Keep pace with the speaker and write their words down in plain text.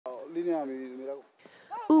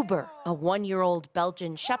Uber, a 1-year-old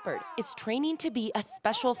Belgian shepherd, is training to be a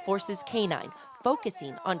special forces canine,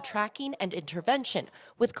 focusing on tracking and intervention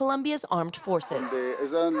with Colombia's armed forces.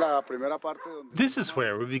 This is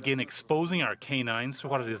where we begin exposing our canines to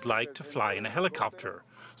what it is like to fly in a helicopter,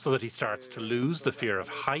 so that he starts to lose the fear of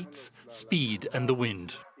heights, speed and the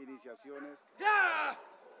wind.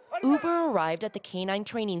 Uber arrived at the canine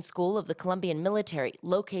training school of the Colombian military,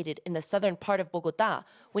 located in the southern part of Bogotá,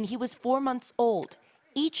 when he was 4 months old.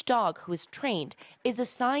 Each dog who is trained is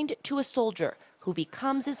assigned to a soldier who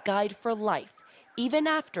becomes his guide for life, even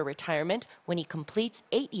after retirement when he completes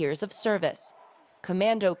 8 years of service.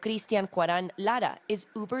 Commando Cristian Cuaran Lara is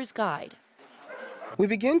Uber's guide. We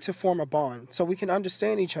begin to form a bond so we can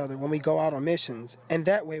understand each other when we go out on missions, and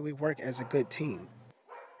that way we work as a good team.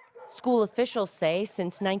 School officials say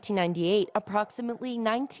since 1998, approximately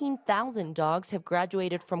 19,000 dogs have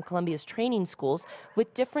graduated from Colombia's training schools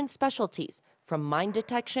with different specialties, from mine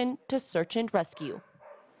detection to search and rescue.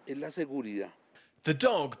 The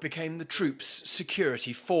dog became the troops'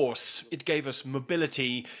 security force. It gave us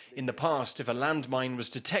mobility. In the past, if a landmine was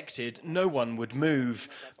detected, no one would move.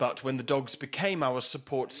 But when the dogs became our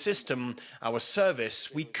support system, our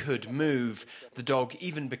service, we could move. The dog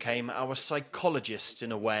even became our psychologist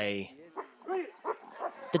in a way.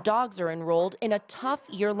 The dogs are enrolled in a tough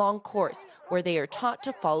year-long course where they are taught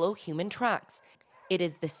to follow human tracks. It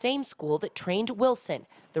is the same school that trained Wilson,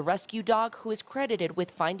 the rescue dog who is credited with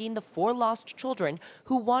finding the 4 lost children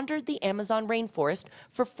who wandered the Amazon rainforest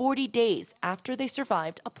for 40 days after they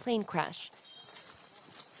survived a plane crash.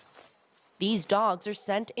 These dogs are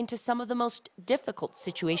sent into some of the most difficult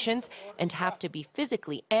situations and have to be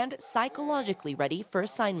physically and psychologically ready for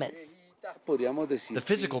assignments. The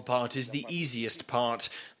physical part is the easiest part.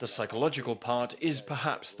 The psychological part is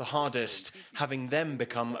perhaps the hardest, having them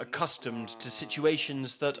become accustomed to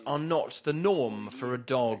situations that are not the norm for a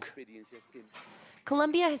dog.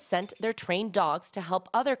 Colombia has sent their trained dogs to help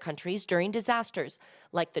other countries during disasters,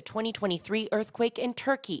 like the 2023 earthquake in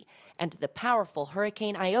Turkey and the powerful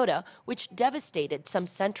Hurricane Iota, which devastated some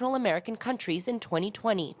Central American countries in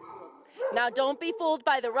 2020. Now, don't be fooled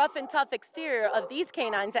by the rough and tough exterior of these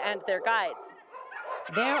canines and their guides.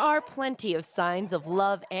 There are plenty of signs of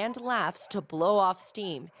love and laughs to blow off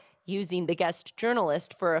steam, using the guest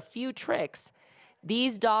journalist for a few tricks.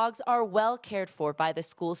 These dogs are well cared for by the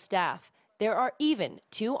school staff. There are even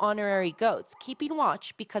 2 honorary goats keeping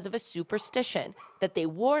watch because of a superstition that they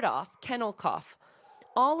ward off kennel cough.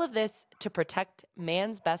 All of this to protect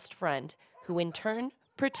man's best friend, who in turn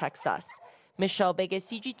protects us. Begue,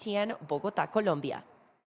 CGTN, Bogotá, Colombia.